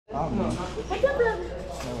What's up, brother?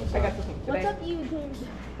 I got this one. What's up, you kids?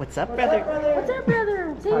 What's up, brother? What's up,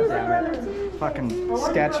 brother? Say what's up, brother. Fucking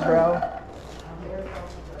sketch, bro.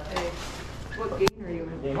 What game are you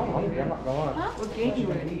in? I'm not going. Huh? What game are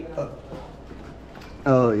you in?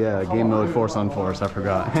 Oh yeah, game mode Force on Force. I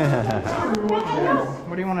forgot.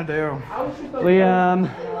 What do you want to do? we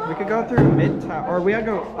We could go through mid tower, or we gotta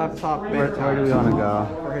go up top mid where tower. do we want to go?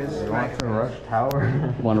 For his to magazine. rush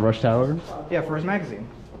tower? Want to rush tower? Yeah, for his magazine.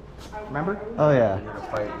 Remember? Oh yeah.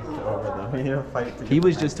 We need to fight to He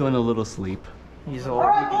was just doing a little sleep. He's old.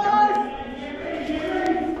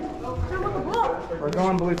 We're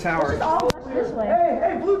going blue tower. This way.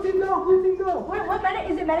 Hey, blue team go, blue team go. Wait, what medic?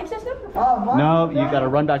 Is it medic system? No, you gotta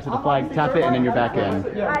run back to the flag, tap it, and then you're back in.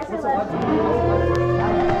 Alright, say left.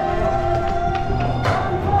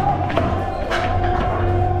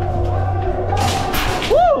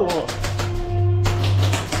 Woo!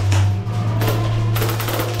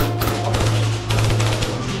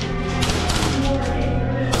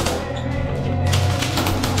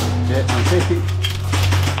 Shit, I'm 50.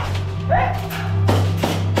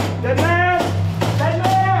 Dead man! Dead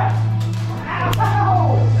man!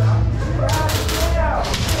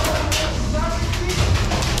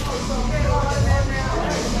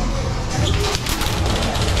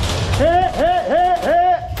 Hit, hit, hit,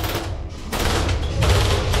 hit!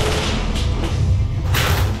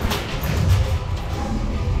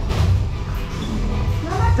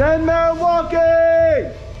 Dead man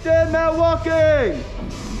walking! Dead man walking!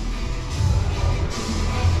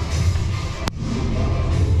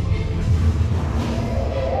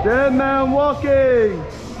 Dead man walking!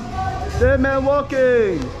 Dead man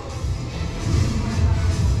walking!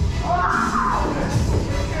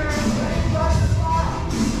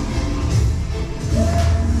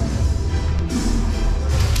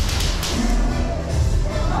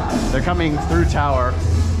 They're coming through tower.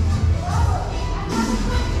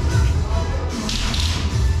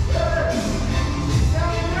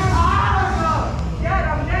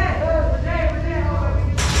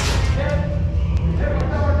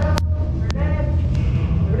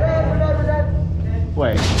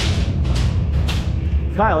 Wait.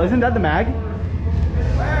 Kyle, isn't that the mag?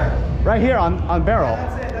 Where? Right here on barrel.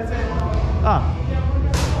 That's it. Ah.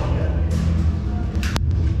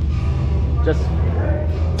 You just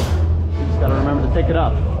gotta remember to pick it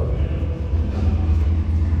up.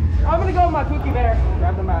 I'm gonna go with my Pookie Bear.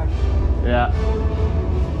 Grab the mag. Yeah.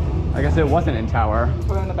 I guess it wasn't in tower.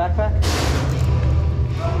 Put it in the backpack.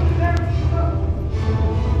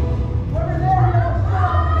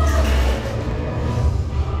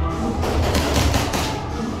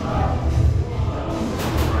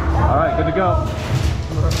 All right, good to go.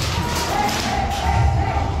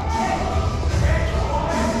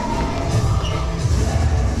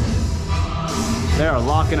 They are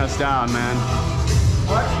locking us down, man.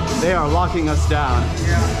 What? They are locking us down.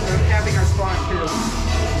 Yeah, they're capping our spawn too.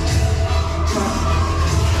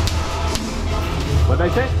 What'd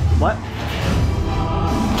they say? What?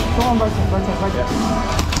 Come on, right there.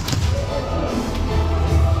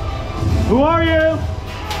 Who are you?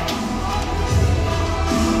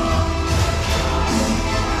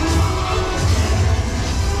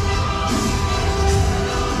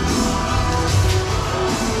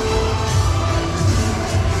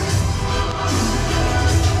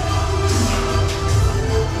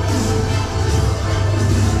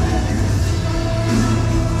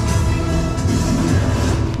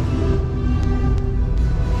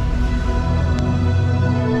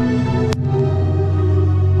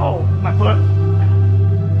 Oh, my foot.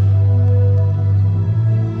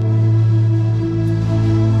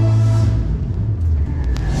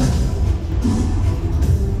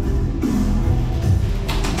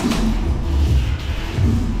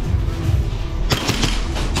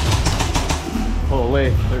 Holy,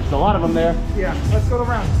 there's a lot of them there. Yeah, let's go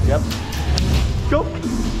around. Yep. Go.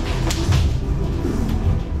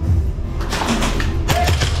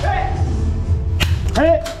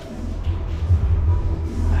 Hey!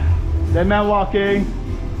 Dead man walking.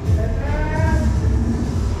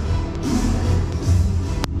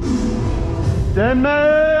 Dead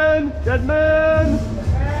man! Dead man!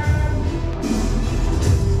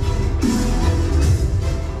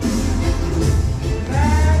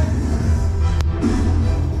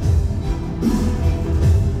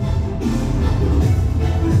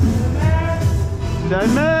 Dead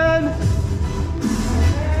man!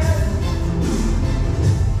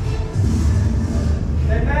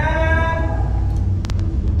 Dead man!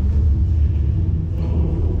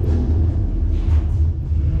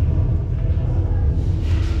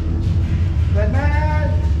 Dead man!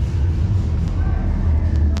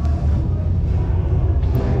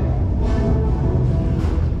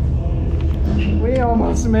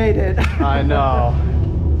 almost made it. I know.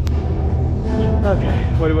 Okay,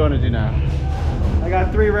 what do we want to do now? I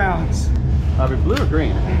got 3 rounds. Are we blue or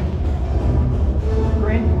green?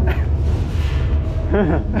 Green.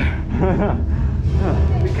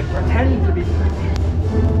 We could pretend to be green.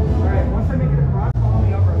 Alright, once I make it across, follow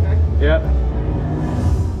me over, okay? Yep.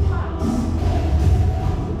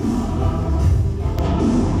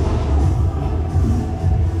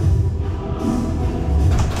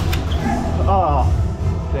 Oh,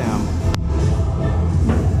 damn.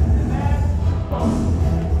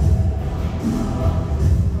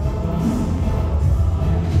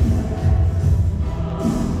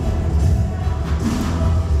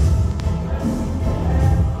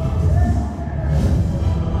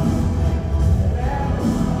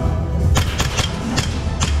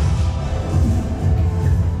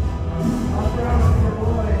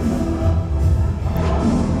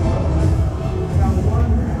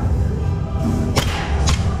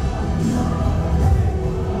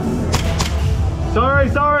 Sorry,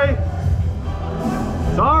 sorry.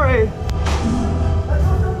 Sorry.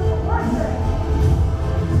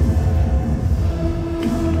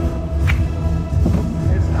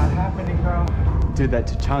 It's not happening, bro. Dude, that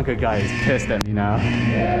Tachanka guy is pissed at me now.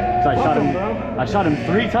 'Cause I shot him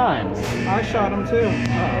 3 times. I shot him too.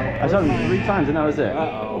 I shot him 3 times and that was it.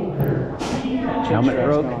 Helmet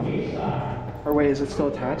broke. Or wait, is it still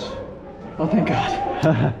attached? Oh, thank God.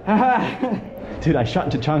 Dude, I shot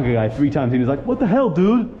Tachanka guy 3 times. He was like, "What the hell,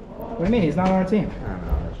 dude?" What do you mean? He's not on our team.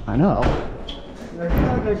 I know. There's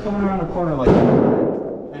another guy coming around the corner like that.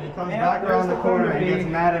 And he comes back around the corner and gets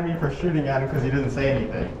mad at me for shooting at him because he didn't say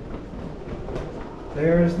anything.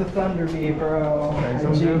 There's the Thunder Bee, bro. Like,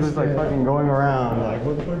 some dude was like fucking going around like,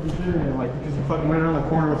 what the fuck you shooting? Like, because you fucking went around the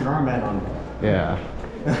corner with your armband on. Yeah.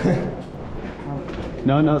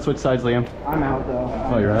 No, switch sides, Liam. I'm out though.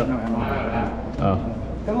 Oh, you're out? No ammo. Oh.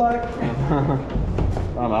 Good luck.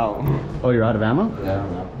 I'm out. Oh, you're out of ammo? Yeah,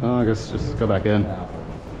 I'm out. Oh, I guess just go back in.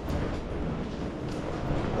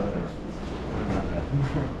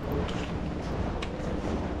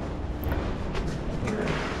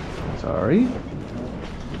 Sorry.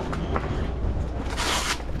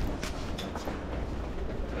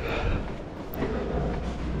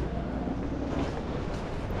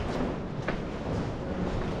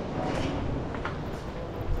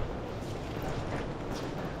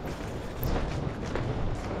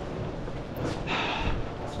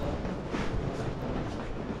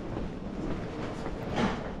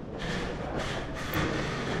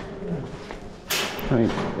 I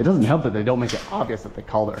mean, it doesn't help that they don't make it obvious that they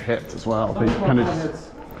call their hits as well. They kind of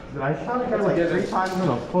just... I shot a guy like 3 times in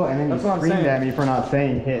the foot and then That's he what I'm screamed saying. at me for not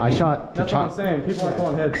saying hit. I shot That's what I'm saying. People aren't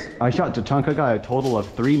calling hits. I shot Tachanka guy a total of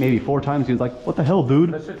 3, maybe 4 times. He was like, "What the hell,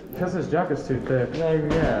 dude?" That shit, because his jacket's too thick.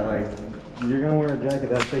 Yeah, like, you're gonna wear a jacket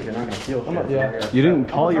that thick, you're not gonna feel shit. Yeah. You didn't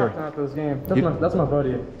call your Not this game. That's my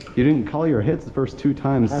buddy. you didn't call your hits the first 2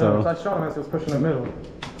 times, I know. 'Cause so I shot him as he was pushing the middle.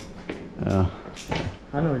 I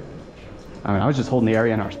know. I mean, I was just holding the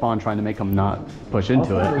area in our spawn, trying to make him not push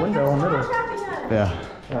into The it. window in the middle. Yeah.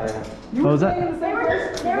 What was that? They were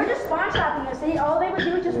just spawn trapping us. All they would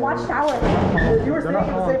do was just watch Sauer. You were They're staying not in the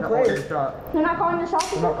calling same every place. shot. They're not calling the shots.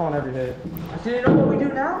 They're not calling every hit. Do you know what we do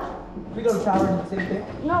now? We go to shower and do the same thing.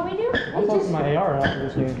 No, we do. I'm It's posting just my AR after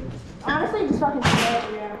this game. honestly just fucking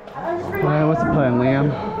scary. I just really What's the plan, Liam?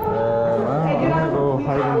 Well, I'm gonna go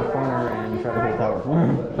hide in the corner and try to hold tower.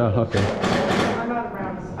 Oh, okay. I'm out of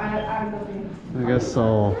rounds. I'm looking. I guess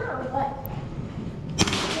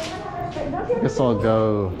I'll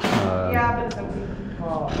go. Yeah, but it's empty.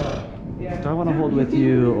 Do I want to hold with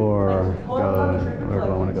you or go? Or do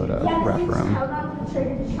I want to go to ref room?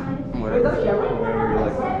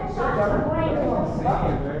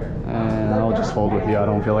 And I'll just hold with you. I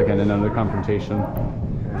don't feel like getting another confrontation.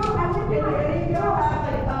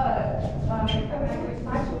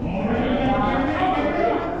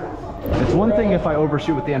 It's one thing if I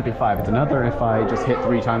overshoot with the MP5. It's another if I just hit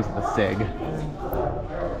 3 times with the SIG. Hey,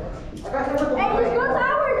 let's go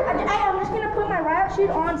tower. I'm just gonna put my riot shoot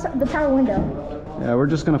on the tower window. Yeah, we're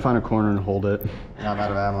just gonna find a corner and hold it. Yeah, I'm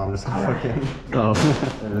out of ammo, I'm just fucking. Oh. Are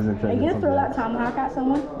you gonna throw that tomahawk at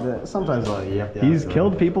someone? Sometimes you have to. He's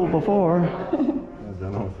killed people before. I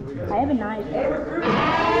have a knife.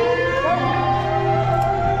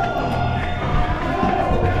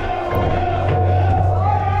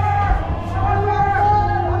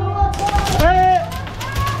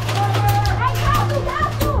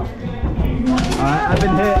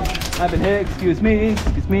 I've been hit, excuse me,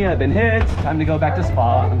 I've been hit. Time to go back to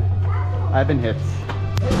spawn. I've been hit.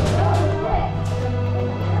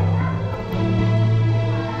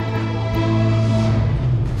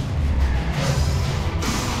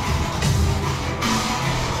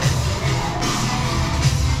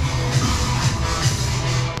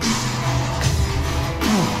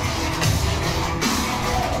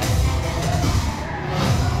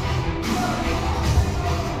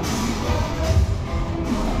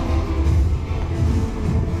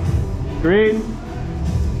 Green.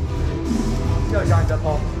 Go, John's up,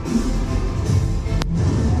 Paul.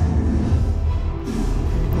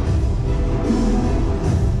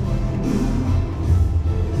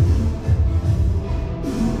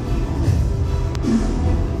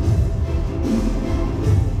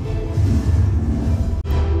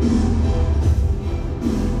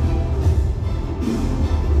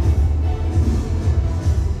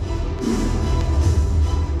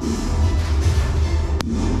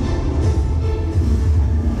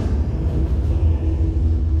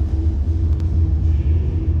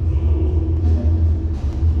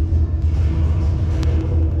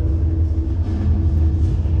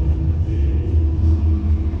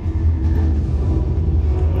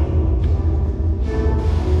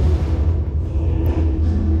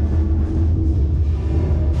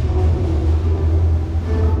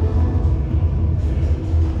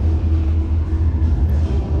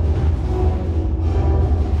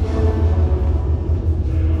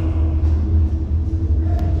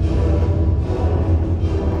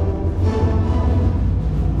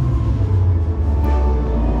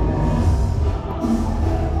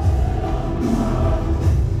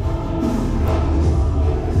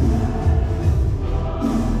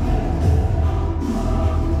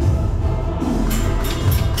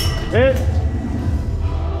 Hit.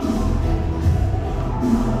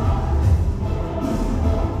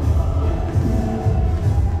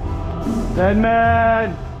 Dead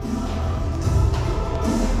man.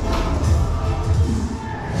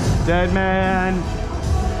 Dead man.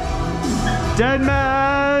 Dead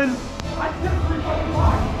man.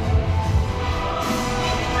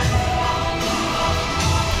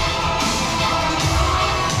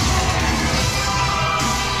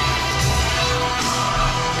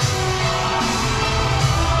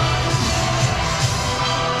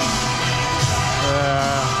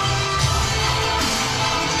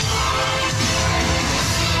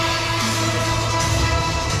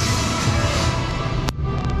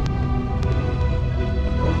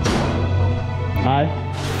 Hi.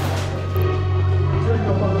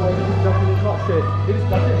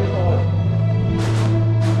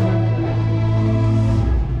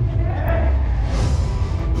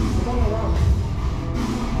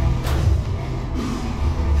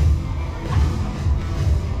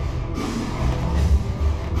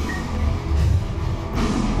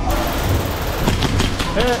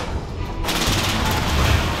 Hit.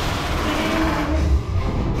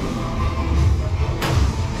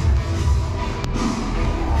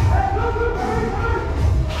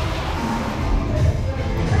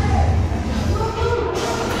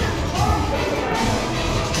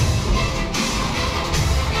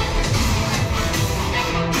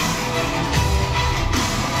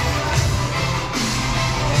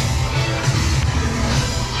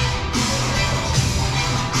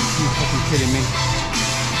 Kidding me?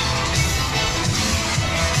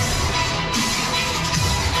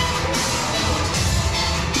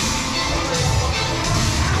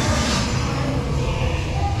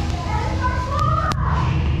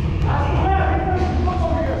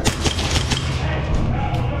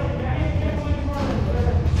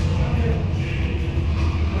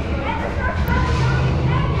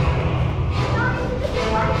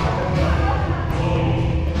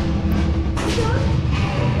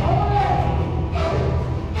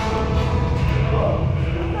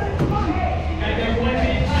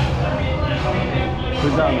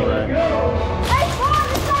 Who's on the right? Hey, Spawn!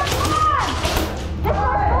 It's not Spawn! It's not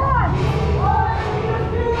Spawn!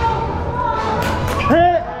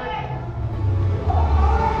 Hit!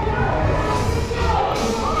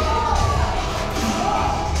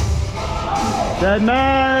 Dead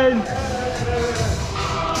man!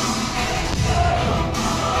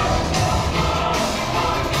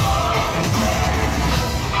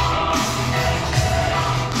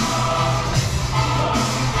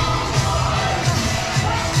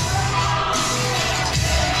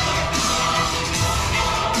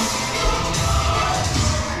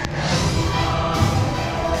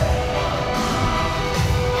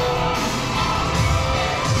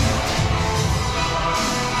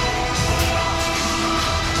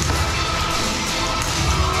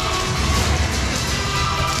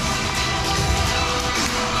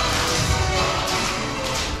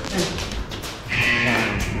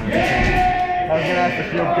 I was gonna ask the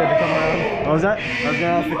field kid to come around. What was that? I was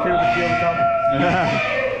gonna ask the kid at the field to come.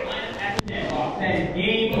 That is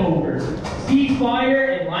game over. Cease fire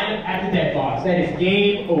and line up at the dead box. That is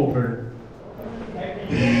game over.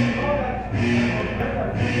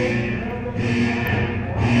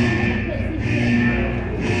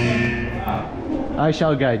 I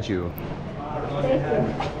shall guide you.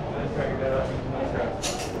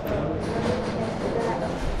 Thank you.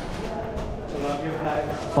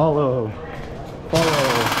 Follow. Follow.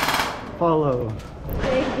 Follow.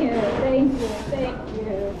 Thank you, thank you, thank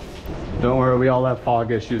you. Don't worry, we all have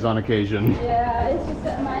fog issues on occasion. Yeah, it's just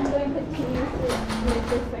that mine's going continuously with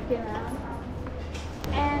this second round.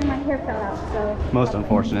 And my hair fell out, so. Most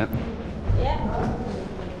unfortunate. Yeah.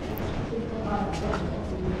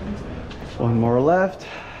 One more left.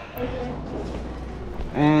 Okay.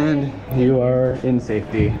 And you are in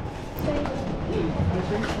safety.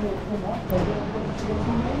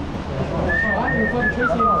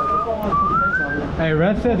 Hey,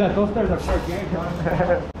 Red said that those stairs are fair game.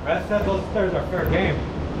 Red said those stairs are fair game.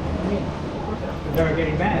 They were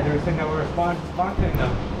getting mad. They were saying that we were sponsoring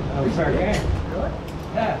them. That was fair game. Really?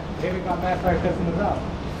 Yeah. David got mad by cussing us out.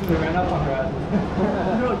 They ran up on her ass.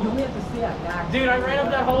 No, you only have to see that back. Dude, I ran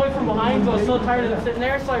up that hallway from behind, so I was so tired of them sitting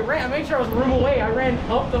there, so I made sure I was a room away. I ran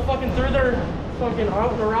up the fucking through their fucking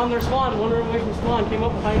out and around their spawn, one room away from spawn, came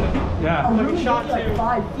up behind them. Yeah. Fucking shot like two.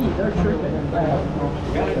 5 feet. They're tripping.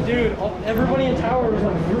 Yeah, dude, everybody in tower was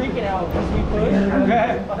like freaking out because we pushed.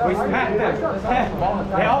 Okay. We smacked them.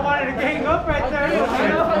 They all wanted to gang up right there. I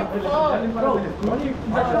was like, fuck.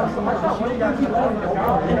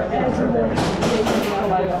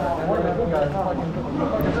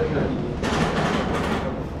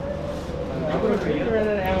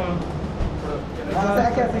 I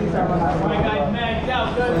can't see My guy's magged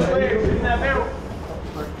out, gun clear, shooting that barrel.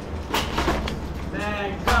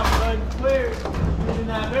 Magged out, gun clear, shooting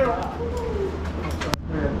that barrel.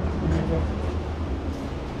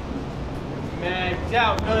 Magged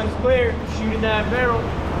out, guns clear, shooting that barrel.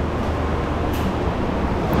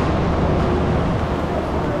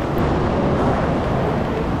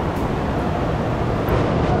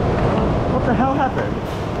 What the hell happened?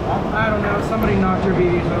 I don't know. Somebody knocked your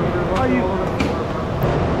BDs over. Are you?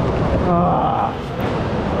 I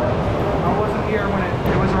wasn't here when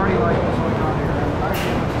it was already like this when I got here.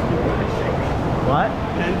 What?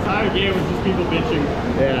 The entire game was just people bitching.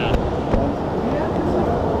 Yeah.